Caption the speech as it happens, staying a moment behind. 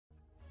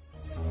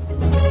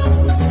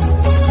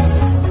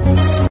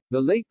The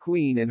late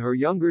Queen and her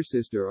younger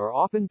sister are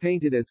often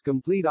painted as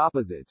complete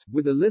opposites,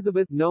 with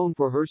Elizabeth known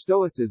for her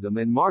stoicism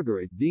and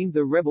Margaret deemed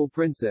the rebel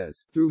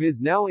princess. Through his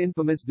now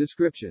infamous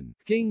description,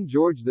 King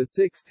George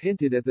VI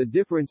hinted at the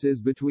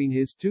differences between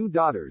his two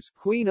daughters,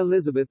 Queen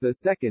Elizabeth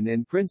II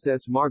and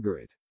Princess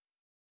Margaret.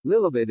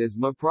 "Lilibet is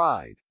my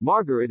pride.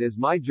 Margaret is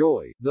my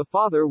joy," the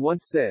father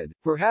once said,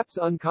 perhaps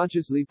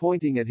unconsciously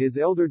pointing at his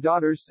elder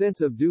daughter's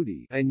sense of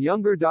duty, and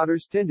younger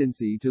daughter's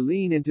tendency to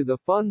lean into the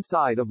fun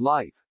side of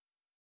life.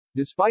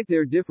 Despite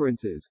their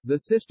differences, the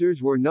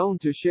sisters were known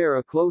to share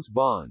a close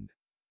bond.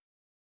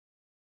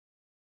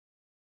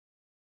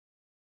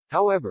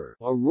 However,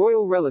 a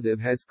royal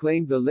relative has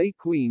claimed the late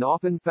Queen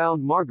often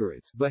found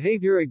Margaret's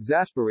behavior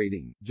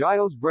exasperating.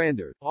 Giles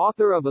Brander,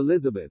 author of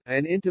Elizabeth,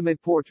 An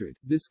Intimate Portrait,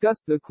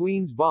 discussed the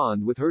Queen's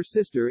bond with her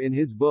sister in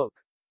his book.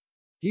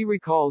 He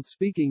recalled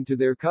speaking to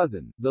their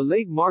cousin, the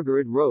late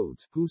Margaret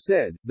Rhodes, who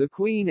said, "The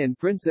Queen and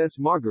Princess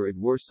Margaret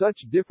were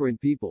such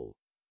different people.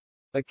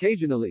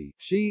 Occasionally,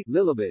 she,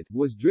 Lilibet,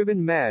 was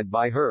driven mad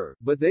by her,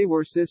 but they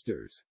were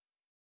sisters."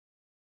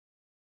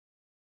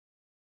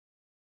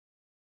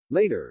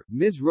 Later,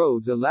 Ms.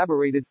 Rhodes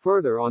elaborated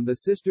further on the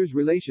sisters'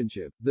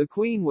 relationship. "The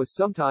Queen was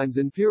sometimes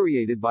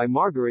infuriated by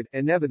Margaret,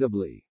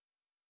 inevitably.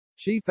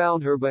 She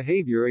found her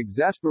behavior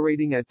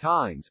exasperating at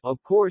times,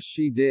 of course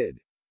she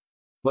did.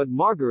 But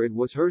Margaret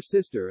was her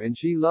sister and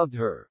she loved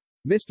her."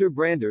 Mr.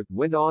 Brander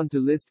went on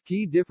to list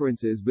key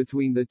differences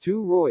between the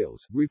two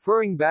royals,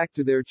 referring back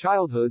to their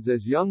childhoods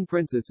as young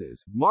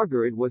princesses.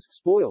 "Margaret was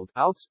spoiled,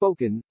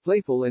 outspoken,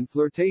 playful and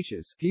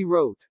flirtatious," he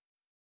wrote.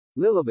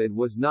 "Lilibet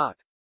was not."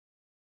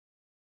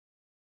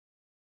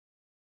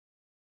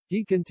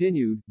 He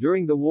continued,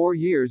 "During the war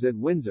years at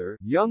Windsor,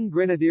 young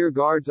Grenadier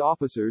Guards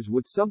officers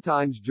would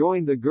sometimes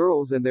join the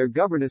girls and their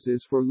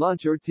governesses for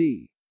lunch or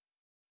tea.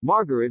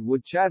 Margaret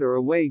would chatter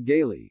away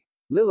gaily.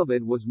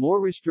 Lilibet was more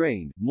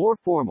restrained, more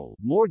formal,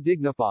 more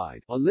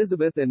dignified."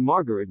 Elizabeth and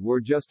Margaret were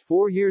just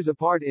 4 years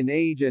apart in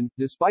age and,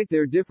 despite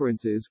their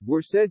differences,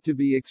 were said to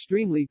be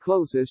extremely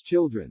close as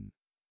children.